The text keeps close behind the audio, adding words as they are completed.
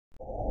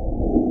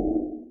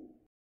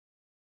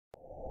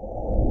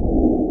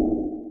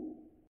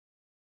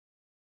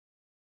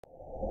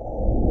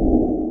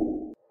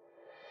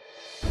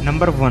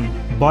Number 1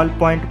 ball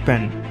point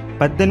pen.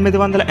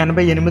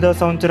 1888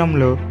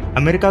 సంవత్సరంలో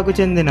అమెరికాకు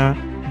చెందిన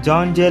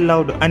జాన్ జే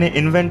లౌడ్ అనే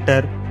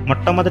ఇన్వెంటర్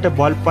మొట్టమొదటి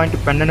బాల్ పాయింట్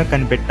పెన్నును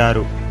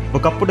కనిపెట్టారు.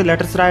 ఒకప్పుడు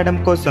లెటర్స్ రాయడం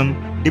కోసం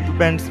డిప్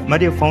పెన్స్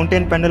మరియు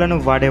ఫౌంటైన్ పెన్నులను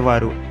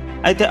వాడేవారు.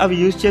 అయితే అవి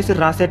యూజ్ చేసి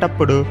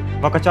రాసేటప్పుడు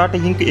ఒక చోట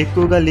ఇంక్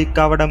ఎక్కువగా లీక్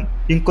కావడం,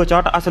 ఇంకో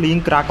చోట అసలు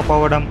ఇంక్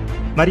రాకపోవడం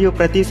మరియు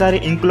ప్రతిసారి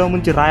ఇంక్లో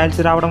ముంచి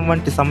రాయాల్సి రావడం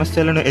వంటి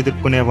సమస్యలను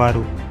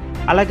ఎదుర్కొనేవారు.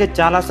 అలాగే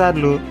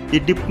చాలాసార్లు ఈ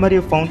డిప్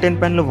మరియు ఫౌంటైన్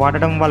పెన్లు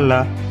వాడడం వల్ల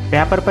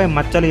పేపర్పై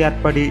మచ్చలు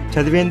ఏర్పడి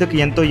చదివేందుకు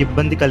ఎంతో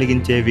ఇబ్బంది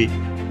కలిగించేవి.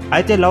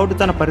 అయితే లౌడ్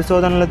తన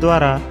పరిశోధనల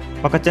ద్వారా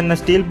ఒక చిన్న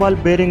స్టీల్ బాల్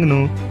బేరింగ్ను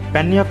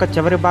పెన్ యొక్క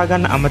చివరి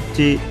భాగాన్ని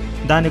అమర్చి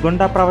దాని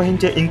గుండా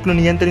ప్రవహించే ఇంక్ను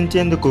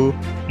నియంత్రించేందుకు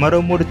మరో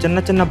 3 చిన్న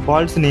చిన్న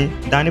బాల్స్ని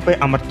దానిపై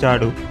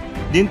అమర్చాడు.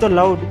 దీంతో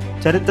లౌడ్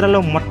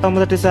చరిత్రలో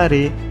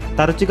మొట్టమొదటిసారి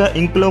తరచుగా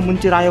ఇంక్లో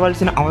ముంచి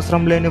రాయవలసిన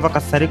అవసరం లేని ఒక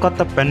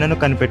సరికొత్త పెన్నును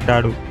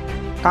కనిపెట్టాడు.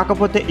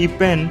 కాకపోతే ఈ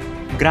పెన్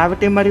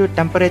గ్రావిటీ మరియు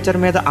టెంపరేచర్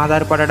మీద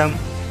ఆధారపడడం,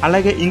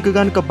 అలాగే ఇంక్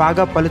గనుక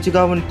బాగా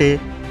పలుచుగా ఉంటే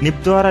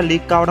నిప్ ద్వారా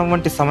లీక్ కావడం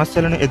వంటి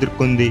సమస్యలను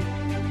ఎదుర్కొంది.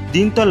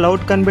 దీంతో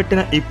లౌడ్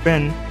కనిపెట్టిన ఈ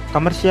పెన్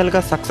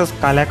కమర్షియల్గా సక్సెస్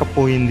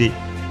కాలేకపోయింది.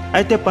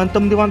 అయితే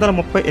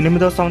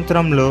 1938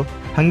 సంవత్సరంలో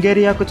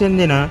హంగేరియాకు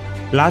చెందిన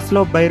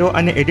లాస్లో బైరో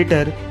అనే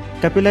ఎడిటర్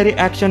కెపిలరీ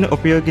యాక్షన్ని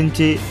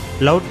ఉపయోగించి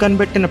లౌడ్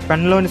కనిపెట్టిన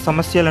పెన్లోని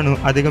సమస్యలను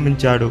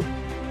అధిగమించాడు.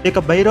 ఇక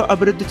బైరో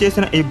అభివృద్ధి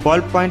చేసిన ఈ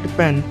బాల్ పాయింట్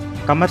పెన్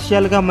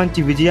కమర్షియల్గా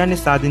మంచి విజయాన్ని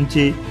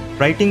సాధించి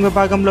రైటింగ్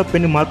విభాగంలో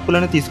పెను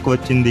మార్పులను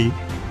తీసుకువచ్చింది.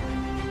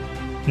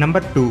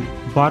 Number 2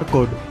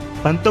 barcode.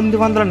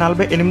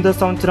 1948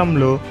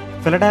 సంవత్సరంలో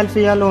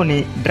ఫిలడాల్ఫియాలోని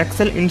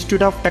డ్రెక్సెల్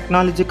ఇన్స్టిట్యూట్ ఆఫ్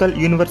టెక్నాలజికల్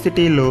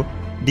యూనివర్సిటీలో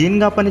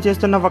డీన్గా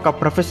పనిచేస్తున్న ఒక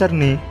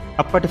ప్రొఫెసర్ని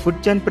అప్పటి ఫుడ్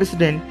చైన్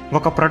ప్రెసిడెంట్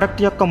ఒక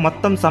ప్రొడక్ట్ యొక్క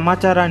మొత్తం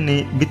సమాచారాన్ని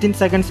వితిన్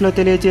సెకండ్స్లో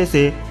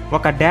తెలియజేసే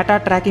ఒక డేటా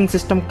ట్రాకింగ్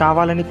సిస్టమ్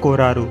కావాలని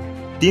కోరారు.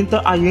 దీంతో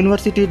ఆ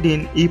యూనివర్సిటీ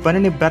డీన్ ఈ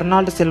పనిని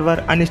బెర్నాల్డ్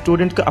సిల్వర్ అనే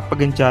స్టూడెంట్కి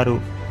అప్పగించారు.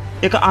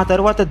 ఇక ఆ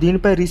తర్వాత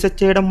దీనిపై రీసెర్చ్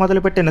చేయడం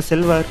మొదలుపెట్టిన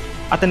సిల్వర్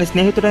అతని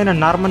స్నేహితుడైన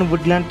నార్మన్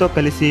వుడ్లాండ్తో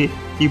కలిసి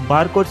ఈ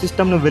బార్కోడ్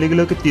సిస్టమ్ను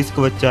వెలుగులోకి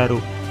తీసుకువచ్చారు.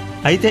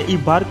 అయితే ఈ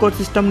బార్కోడ్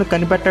సిస్టమ్ను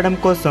కనిపెట్టడం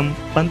కోసం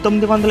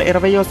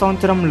 1920వ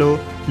సంవత్సరంలో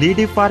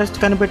లీడీ ఫారెస్ట్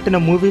కనిపెట్టిన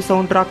మూవీ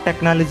సౌండ్ ట్రాక్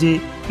టెక్నాలజీ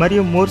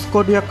మరియు మోర్స్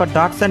కోడ్ యొక్క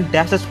డాట్స్ అండ్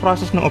డాషెస్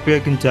ప్రాసెస్ను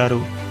ఉపయోగించారు.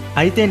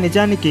 అయితే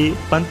నిజానికి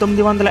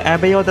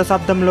 1950వ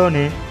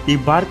దశాబ్దంలోనే ఈ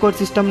బార్కోడ్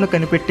సిస్టమ్ను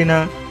కనిపెట్టినా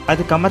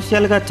అది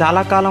కమర్షియల్గా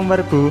చాలా కాలం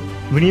వరకు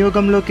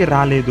వినియోగంలోకి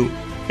రాలేదు.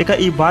 ఇక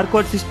ఈ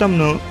బార్కోడ్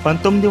సిస్టమ్ను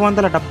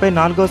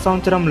 1974వ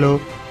సంవత్సరంలో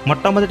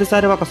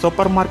మొట్టమొదటిసారి ఒక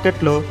సూపర్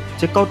మార్కెట్లో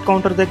చెక్అవుట్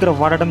కౌంటర్ దగ్గర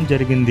వాడడం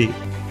జరిగింది.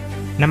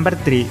 Number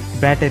 3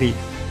 battery.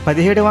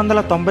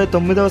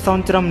 1799వ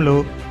సంవత్సరంలో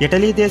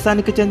ఇటలీ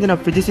దేశానికి చెందిన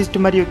ఫిజిసిస్ట్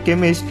మరియు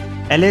కెమిస్ట్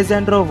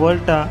అలెజాండ్రో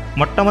వోల్టా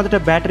మొట్టమొదటి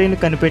బ్యాటరీని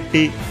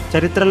కనిపెట్టి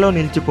చరిత్రలో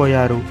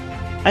నిలిచిపోయారు.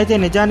 అయితే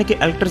నిజానికి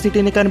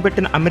ఎలక్ట్రిసిటీని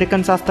కనిపెట్టిన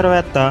అమెరికన్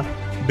శాస్త్రవేత్త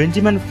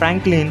బెంజమిన్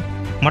ఫ్రాంక్లిన్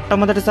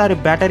మొట్టమొదటిసారి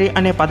బ్యాటరీ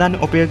అనే పదాన్ని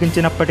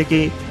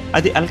ఉపయోగించినప్పటికీ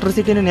అది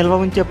ఎలక్ట్రిసిటీని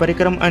నిల్వ ఉంచే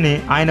పరికరం అని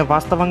ఆయన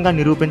వాస్తవంగా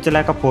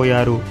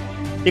నిరూపించలేకపోయారు.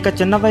 ఇక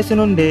చిన్న వయసు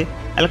నుండే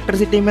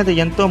ఎలక్ట్రిసిటీ మీద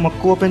ఎంతో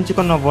మక్కువ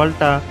పెంచుకున్న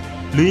వోల్టా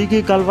లూయిగి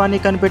గల్వానీ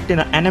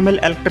కనిపెట్టిన ఎనమెల్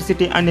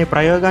ఎలక్ట్రిసిటీ అనే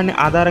ప్రయోగాన్ని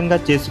ఆధారంగా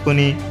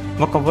చేసుకుని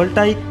ఒక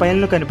వోల్టాయిక్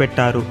పైల్ను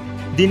కనిపెట్టారు.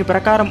 దీని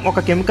ప్రకారం ఒక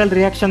కెమికల్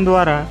రియాక్షన్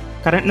ద్వారా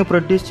కరెంట్ను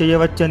ప్రొడ్యూస్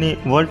చేయవచ్చని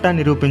వోల్టా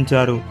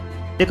నిరూపించారు.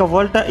 ఇక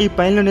వోల్టా ఈ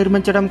పైల్ను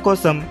నిర్మించడం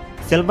కోసం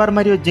సిల్వర్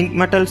మరియు జింక్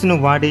మెటల్స్ను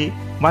వాడి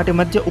వాటి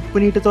మధ్య ఉప్పు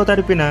నీటితో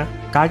తడిపిన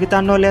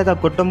కాగితాన్నో లేదా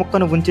గుడ్డ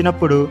ముక్కను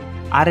ఉంచినప్పుడు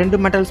ఆ 2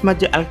 మెటల్స్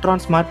మధ్య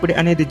ఎలక్ట్రాన్స్ మార్పిడి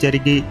అనేది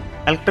జరిగి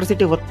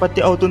ఎలక్ట్రిసిటీ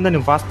ఉత్పత్తి అవుతుందని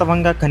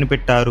వాస్తవంగా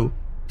కనిపెట్టారు.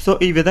 సో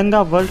ఈ విధంగా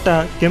వోల్టా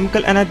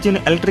కెమికల్ ఎనర్జీని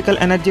ఎలక్ట్రికల్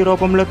ఎనర్జీ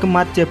రూపంలోకి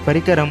మార్చే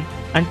పరికరం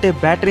అంటే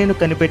బ్యాటరీను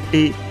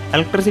కనిపెట్టి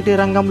ఎలక్ట్రిసిటీ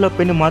రంగంలో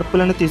పెను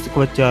మార్పులను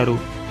తీసుకువచ్చారు.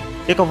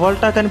 ఇక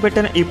వోల్టా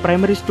కనిపెట్టిన ఈ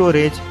ప్రైమరీ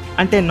స్టోరేజ్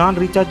అంటే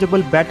నాన్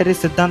రీఛార్జబుల్ బ్యాటరీ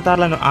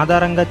సిద్ధాంతాలను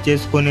ఆధారంగా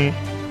చేసుకుని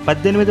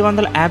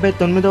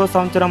 1859వ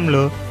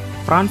సంవత్సరంలో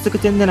ఫ్రాన్స్కు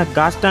చెందిన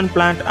గాస్టన్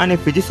ప్లాంట్ అనే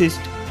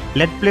ఫిజిసిస్ట్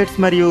లెడ్ ప్లేట్స్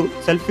మరియు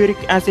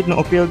సల్ఫ్యూరిక్ యాసిడ్ను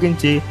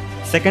ఉపయోగించి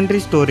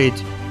సెకండరీ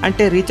స్టోరేజ్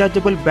అంటే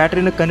రీఛార్జబుల్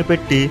బ్యాటరీను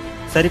కనిపెట్టి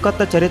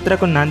సరికొత్త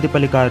చరిత్రకు నాంది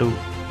పలికారు.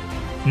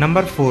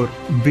 Number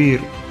 4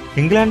 beer.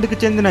 ఇంగ్లాండ్కు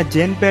చెందిన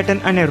జేన్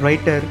పేటన్ అనే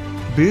రైటర్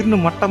బీర్ను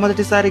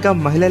మొట్టమొదటిసారిగా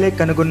మహిళలే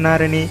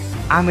కనుగొన్నారని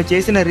ఆమె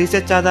చేసిన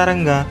రీసెర్చ్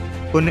ఆధారంగా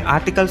కొన్ని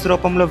ఆర్టికల్స్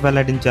రూపంలో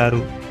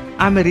వెల్లడించారు.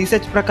 ఆమె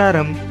రీసెర్చ్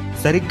ప్రకారం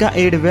సరిగ్గా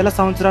 7000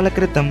 సంవత్సరాల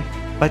క్రితం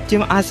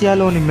పశ్చిమ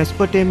ఆసియాలోని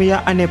మెస్పోటేమియా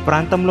అనే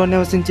ప్రాంతంలో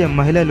నివసించే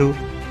మహిళలు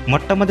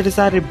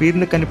మొట్టమొదటిసారి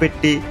బీర్ను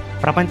కనిపెట్టి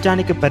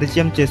ప్రపంచానికి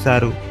పరిచయం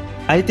చేశారు.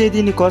 అయితే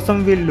దీనికోసం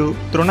వీళ్ళు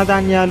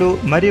తృణధాన్యాలు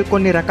మరియు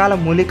కొన్ని రకాల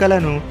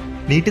మూలికలను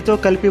నీటితో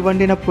కలిపి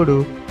వండినప్పుడు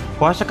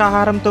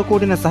పోషకాహారంతో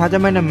కూడిన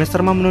సహజమైన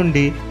మిశ్రమం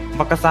నుండి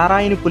ఒక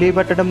సారాయిని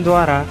పులియబెట్టడం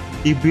ద్వారా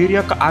ఈ బీర్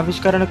యొక్క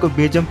ఆవిష్కరణకు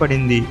బీజం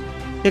పడింది.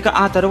 ఇక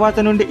ఆ తరువాత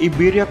నుండి ఈ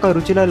బీర్ యొక్క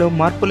రుచులలో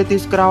మార్పులు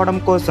తీసుకురావడం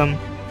కోసం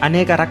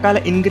అనేక రకాల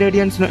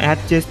ఇంగ్రీడియంట్స్ను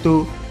యాడ్ చేస్తూ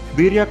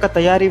బీర్ యొక్క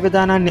తయారీ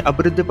విధానాన్ని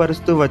అభివృద్ధి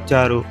పరుస్తూ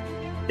వచ్చారు.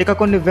 ఇక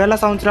కొన్ని వేల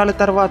సంవత్సరాల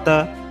తర్వాత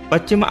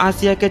పశ్చిమ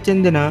ఆసియాకే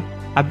చెందిన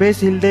అబేస్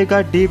హిల్డేగా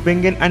డి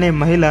బెంగెన్ అనే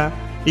మహిళ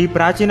ఈ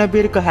ప్రాచీన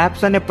బీర్కు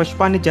హ్యాప్స్ అనే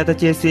పుష్పాన్ని జత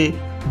చేసి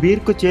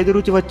బీర్కు చేదు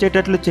రుచి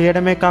వచ్చేటట్లు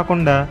చేయడమే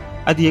కాకుండా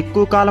అది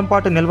ఎక్కువ కాలం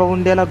పాటు నిల్వ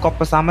ఉండేలా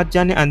గొప్ప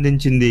సామర్థ్యాన్ని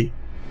అందించింది.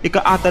 ఇక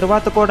ఆ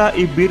తరువాత కూడా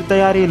ఈ బీర్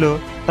తయారీలో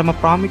తమ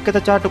ప్రాముఖ్యత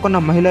చాటుకున్న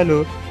మహిళలు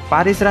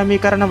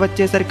పారిశ్రామీకరణ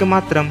వచ్చేసరికి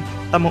మాత్రం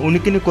తమ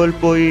ఉనికిని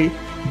కోల్పోయి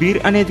బీర్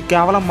అనేది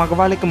కేవలం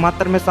మగవాళ్ళకి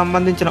మాత్రమే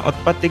సంబంధించిన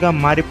ఉత్పత్తిగా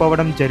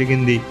మారిపోవడం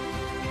జరిగింది.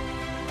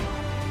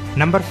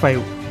 Number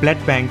 5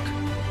 blood bank.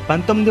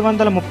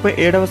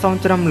 1937వ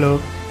సంవత్సరంలో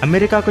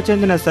అమెరికాకు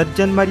చెందిన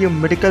సర్జన్ మరియు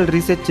మెడికల్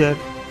రీసెర్చర్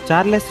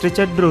చార్లెస్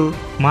రిచర్డ్రు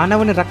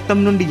మానవుని రక్తం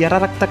నుండి ఎర్ర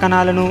రక్త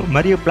కణాలను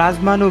మరియు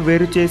ప్లాస్మాను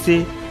వేరు చేసి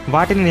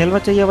వాటిని నిల్వ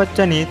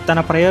చేయవచ్చని తన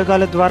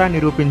ప్రయోగాల ద్వారా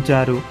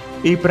నిరూపించారు.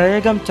 ఈ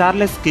ప్రయోగం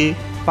చార్లెస్కి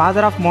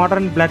father of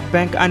modern blood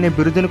bank అనే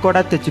బిరుదును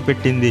కూడా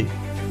తెచ్చిపెట్టింది.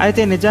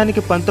 అయితే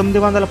నిజానికి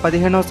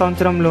 1915వ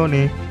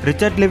సంవత్సరంలోనే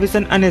రిచర్డ్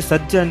లెవిసన్ అనే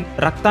సర్జన్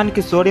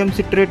రక్తానికి సోడియం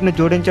సిట్రేట్ను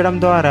జోడించడం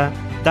ద్వారా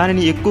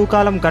దానిని ఎక్కువ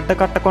కాలం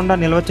గడ్డకట్టకుండా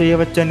నిల్వ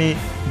చేయవచ్చని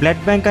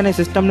బ్లడ్ బ్యాంక్ అనే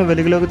సిస్టమ్ను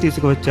వెలుగులోకి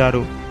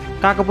తీసుకువచ్చారు.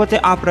 కాకపోతే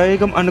ఆ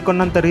ప్రయోగం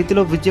అనుకున్నంత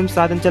రీతిలో విజయం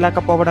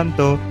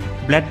సాధించలేకపోవడంతో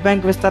బ్లడ్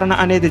బ్యాంక్ విస్తరణ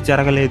అనేది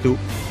జరగలేదు.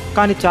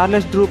 కానీ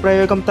చార్లెస్ డ్రూ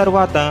ప్రయోగం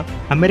తరువాత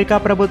అమెరికా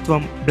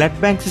ప్రభుత్వం బ్లడ్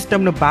బ్యాంక్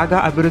సిస్టమ్ను బాగా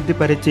అభివృద్ధి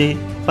పరిచి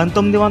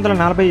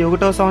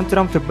 1941వ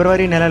సంవత్సరం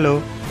ఫిబ్రవరి నెలలో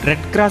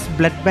రెడ్ క్రాస్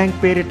బ్లడ్ బ్యాంక్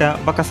పేరిట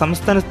ఒక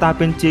సంస్థను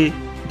స్థాపించి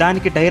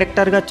దానికి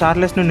డైరెక్టర్గా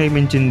చార్లెస్ను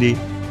నియమించింది.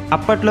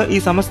 అప్పట్లో ఈ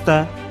సంస్థ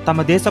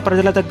తమ దేశ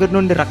ప్రజల దగ్గర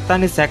నుండి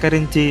రక్తాన్ని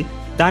సేకరించి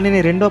దానిని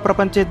రెండో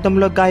ప్రపంచ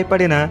యుద్ధంలో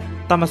గాయపడిన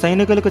తమ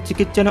సైనికులకు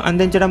చికిత్సను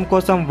అందించడం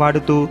కోసం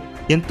వాడుతూ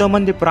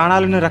ఎంతోమంది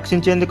ప్రాణాలను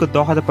రక్షించేందుకు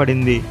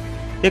దోహదపడింది.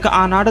 ఇక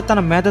ఆనాడు తన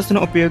మేధస్సును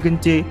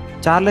ఉపయోగించి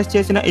చార్లెస్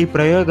చేసిన ఈ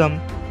ప్రయోగం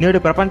నేడు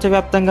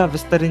ప్రపంచవ్యాప్తంగా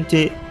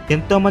విస్తరించి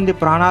ఎంతోమంది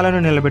ప్రాణాలను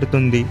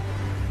నిలబెడుతుంది.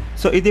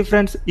 సో ఇది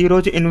ఫ్రెండ్స్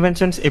ఈరోజు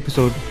ఇన్వెన్షన్స్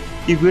ఎపిసోడ్.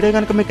 ఈ వీడియో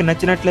కనుక మీకు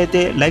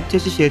నచ్చినట్లయితే లైక్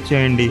చేసి షేర్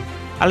చేయండి.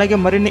 అలాగే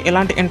మరిన్ని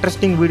ఇలాంటి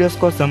ఇంట్రెస్టింగ్ వీడియోస్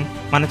కోసం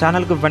మన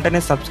ఛానల్కు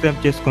వెంటనే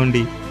సబ్స్క్రైబ్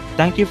చేసుకోండి.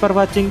 Thank you for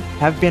watching.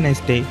 Have a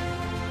nice day.